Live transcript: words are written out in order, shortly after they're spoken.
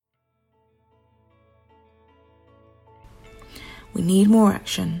We need more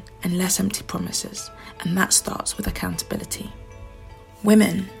action and less empty promises, and that starts with accountability.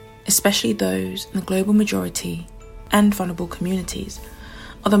 Women, especially those in the global majority and vulnerable communities,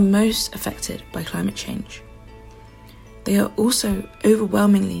 are the most affected by climate change. They are also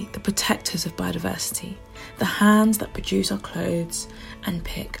overwhelmingly the protectors of biodiversity, the hands that produce our clothes and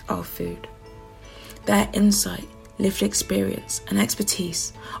pick our food. Their insight, lived experience and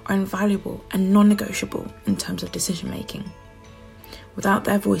expertise are invaluable and non-negotiable in terms of decision making. Without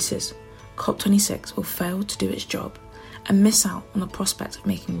their voices, COP26 will fail to do its job and miss out on the prospect of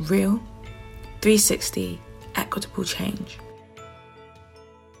making real, 360, equitable change.